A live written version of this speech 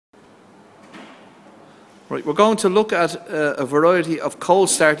Right, we're going to look at a variety of cold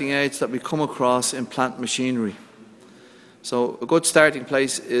starting aids that we come across in plant machinery. So a good starting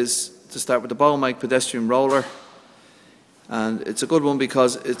place is to start with the Bowmag pedestrian roller, and it's a good one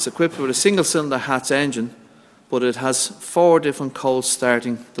because it's equipped with a single cylinder Hatch engine, but it has 4 different cold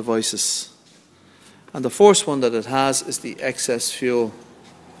starting devices. And the first one that it has is the excess fuel.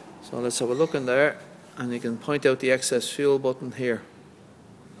 So let's have a look in there, and you can point out the excess fuel button here.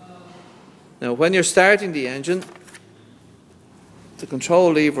 Now when you're starting the engine, the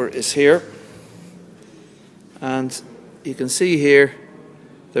control lever is here, and you can see here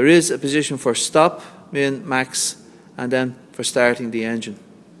there is a position for stop, min, max, and then for starting the engine.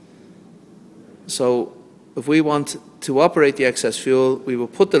 So if we want to operate the excess fuel, we will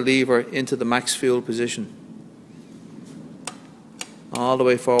put the lever into the max fuel position. All the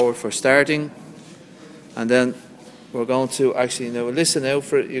way forward for starting, and then we're going to actually, now listen out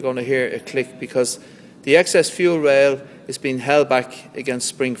for it, you're going to hear a click because the excess fuel rail is being held back against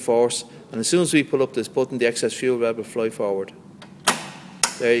spring force, and as soon as we pull up this button, the excess fuel rail will fly forward.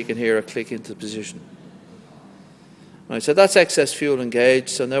 There you can hear a click into position. Right, so that's excess fuel engaged.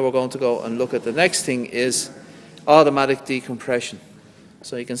 So now we're going to go and look at the next thing is automatic decompression.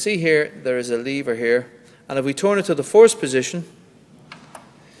 So you can see here there is a lever here, and if we turn it to the first position,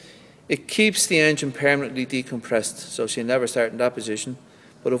 it keeps the engine permanently decompressed, so she'll never start in that position.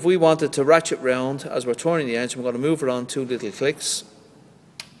 But if we wanted to ratchet round as we're turning the engine, we're going to move it on 2 little clicks.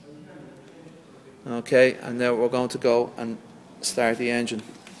 Okay, and now we're going to go and start the engine.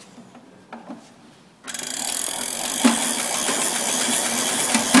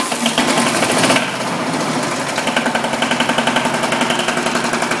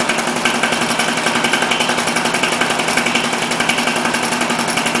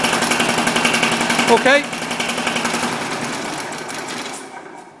 Okay.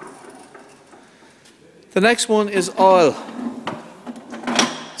 The next one is oil.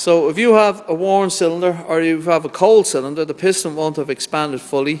 So if you have a warm cylinder or you have a cold cylinder, the piston won't have expanded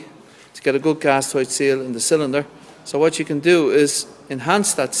fully to get a good gas tight seal in the cylinder. So what you can do is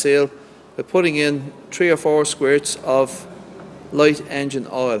enhance that seal by putting in 3 or 4 squirts of light engine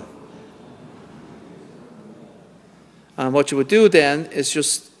oil. And what you would do then is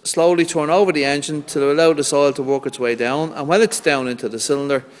just slowly turn over the engine to allow this oil to work its way down, and when it's down into the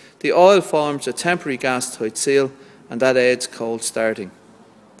cylinder, the oil forms a temporary gas tight seal, and that aids cold starting.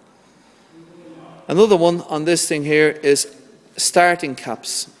 Another one on this thing here is starting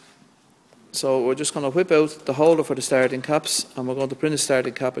caps. So we're just going to whip out the holder for the starting caps, and we're going to print a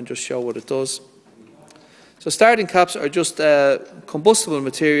starting cap and just show what it does. So starting caps are just combustible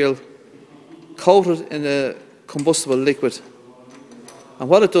material coated in a combustible liquid. And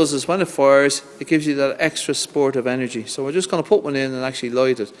what it does is when it fires, it gives you that extra spurt of energy. So we're just going to put one in and actually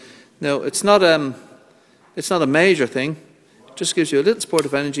light it. Now it's not a major thing. It just gives you a little spurt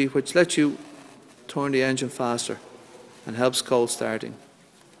of energy which lets you turn the engine faster and helps cold starting.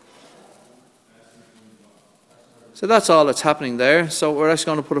 So that's all that's happening there. So we're actually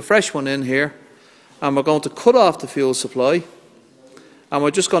going to put a fresh one in here, and we're going to cut off the fuel supply, and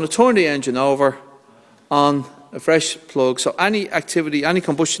we're just going to turn the engine over on a fresh plug. So any activity, any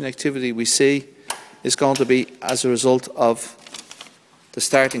combustion activity we see is going to be as a result of the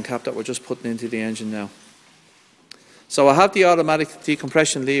starting cap that we're just putting into the engine now. So I have the automatic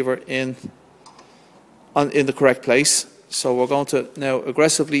decompression lever in the correct place. So we're going to now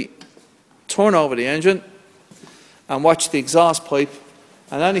aggressively turn over the engine and watch the exhaust pipe,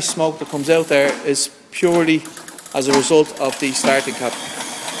 and any smoke that comes out there is purely as a result of the starting cap.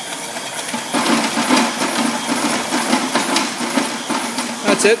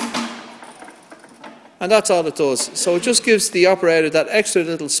 That's it, and that's all it does. So it just gives the operator that extra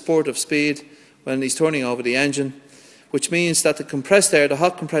little spurt of speed when he's turning over the engine, which means that the compressed air, the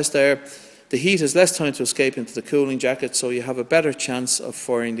hot compressed air, the heat has less time to escape into the cooling jacket, so you have a better chance of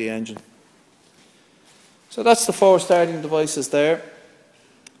firing the engine. So that's the 4 starting devices there.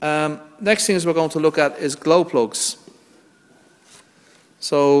 Next things we're going to look at is glow plugs.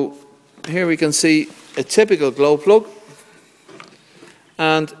 So here we can see a typical glow plug,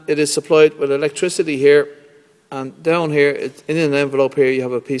 and it is supplied with electricity here, and down here in an envelope here you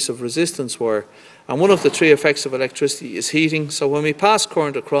have a piece of resistance wire, and one of the 3 effects of electricity is heating. So when we pass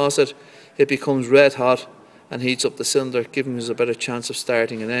current across it, it becomes red hot and heats up the cylinder, giving us a better chance of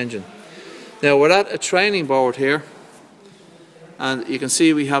starting an engine. Now we're at a training board here, and you can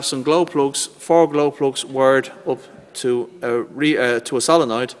see we have some glow plugs, 4 glow plugs wired up to a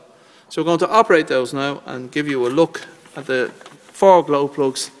solenoid. So we're going to operate those now and give you a look at the 4 glow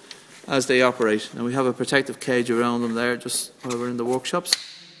plugs as they operate. Now we have a protective cage around them there just while we're in the workshops.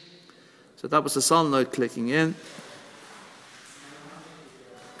 So that was the solenoid clicking in.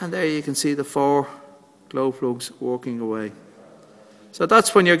 And there you can see the 4 glow plugs working away. So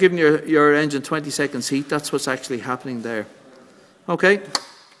that's when you're giving your engine 20 seconds heat. That's what's actually happening there. Okay.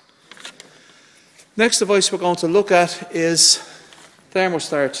 Next device we're going to look at is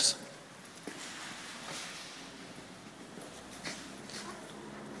thermostats.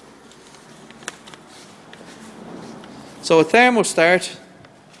 So a thermostat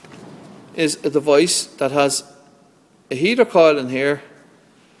is a device that has a heater coil in here,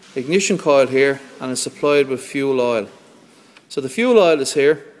 ignition coil here, and is supplied with fuel oil. So the fuel oil is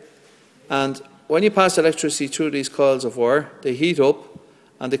here, and when you pass electricity through these coils of wire, they heat up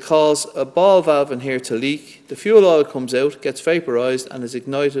and they cause a ball valve in here to leak. The fuel oil comes out, gets vaporized, and is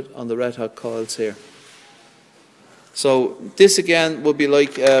ignited on the red hot coils here. So this again would be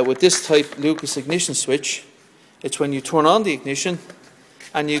like with this type Lucas ignition switch. It's when you turn on the ignition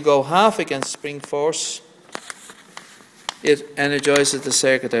and you go half against spring force, it energizes the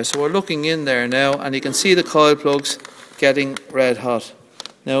circuit there. So we're looking in there now, and you can see the coil plugs getting red hot.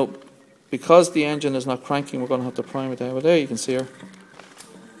 Now, because the engine is not cranking, we're going to have to prime it there. But there you can see her.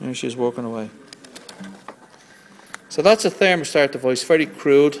 There she's working away. So that's a thermostat device, very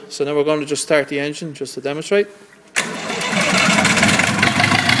crude. So now we're going to just start the engine just to demonstrate.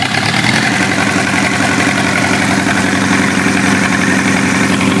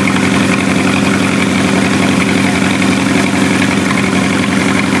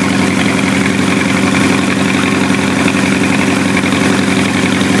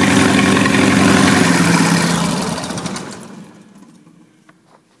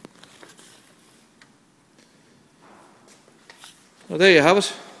 Well, there you have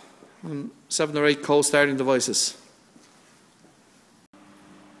it, 7 or 8 cold starting devices.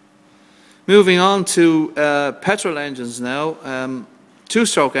 Moving on to petrol engines now,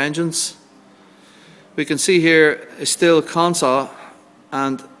 2-stroke engines. We can see here a still console,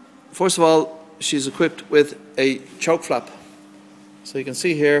 and first of all she's equipped with a choke flap. So you can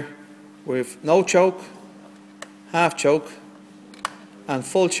see here we have no choke, half choke and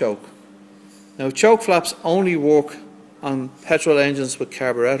full choke. Now choke flaps only work on petrol engines with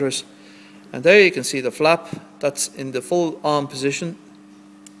carburetors, and there you can see the flap. That's in the full on position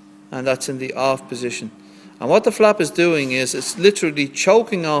and that's in the off position, and what the flap is doing is it's literally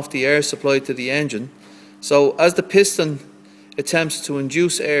choking off the air supply to the engine. So as the piston attempts to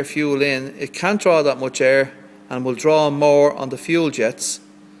induce air fuel in, it can't draw that much air and will draw more on the fuel jets,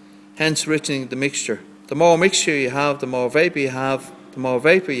 hence richening the mixture. The more mixture you have, the more vapor you have. The more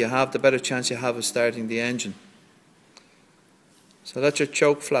vapor you have, the better chance you have of starting the engine. So that's your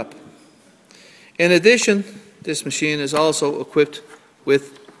choke flap. In addition, this machine is also equipped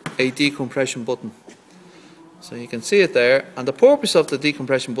with a decompression button. So you can see it there, and the purpose of the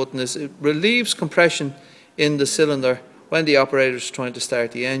decompression button is it relieves compression in the cylinder when the operator is trying to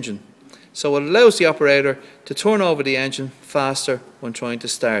start the engine. So it allows the operator to turn over the engine faster when trying to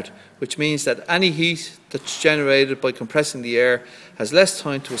start, which means that any heat that's generated by compressing the air has less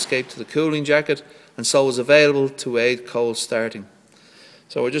time to escape to the cooling jacket, and so is available to aid cold starting.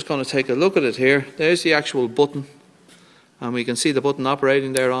 So we're just going to take a look at it here. There's the actual button, and we can see the button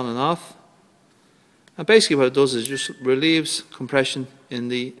operating there on and off. And basically what it does is just relieves compression in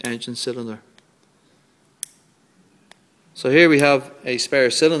the engine cylinder. So here we have a spare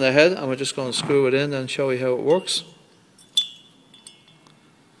cylinder head, and we're just going to screw it in and show you how it works.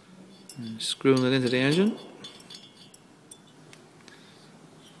 And screwing it into the engine.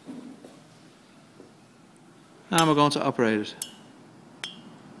 And we're going to operate it.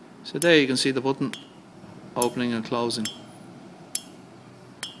 So there you can see the button opening and closing.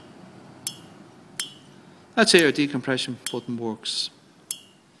 That's how your decompression button works.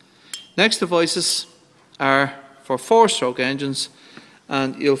 Next devices are for 4-stroke engines,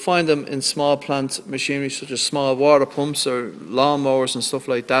 and you'll find them in small plant machinery such as small water pumps or lawnmowers and stuff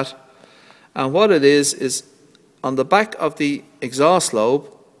like that. And what it is on the back of the exhaust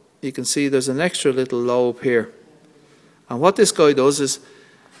lobe, you can see there's an extra little lobe here. And what this guy does is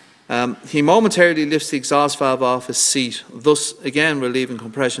he momentarily lifts the exhaust valve off his seat, thus again relieving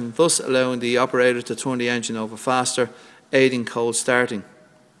compression, thus allowing the operator to turn the engine over faster, aiding cold starting.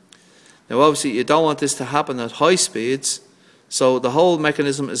 Now obviously you don't want this to happen at high speeds, so the whole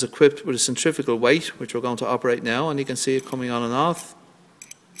mechanism is equipped with a centrifugal weight, which we're going to operate now, and you can see it coming on and off.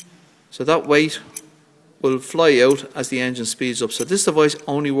 So that weight will fly out as the engine speeds up. So this device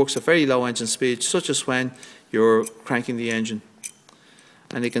only works at very low engine speeds, such as when you're cranking the engine.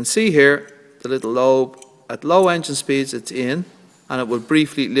 And you can see here the little lobe. At low engine speeds it's in, and it will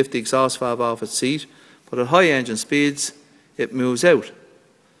briefly lift the exhaust valve off its seat, but at high engine speeds it moves out.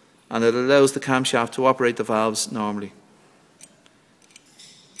 and it allows the camshaft to operate the valves normally.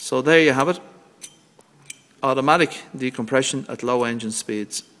 So there you have it. Automatic decompression at low engine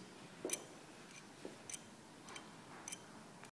speeds.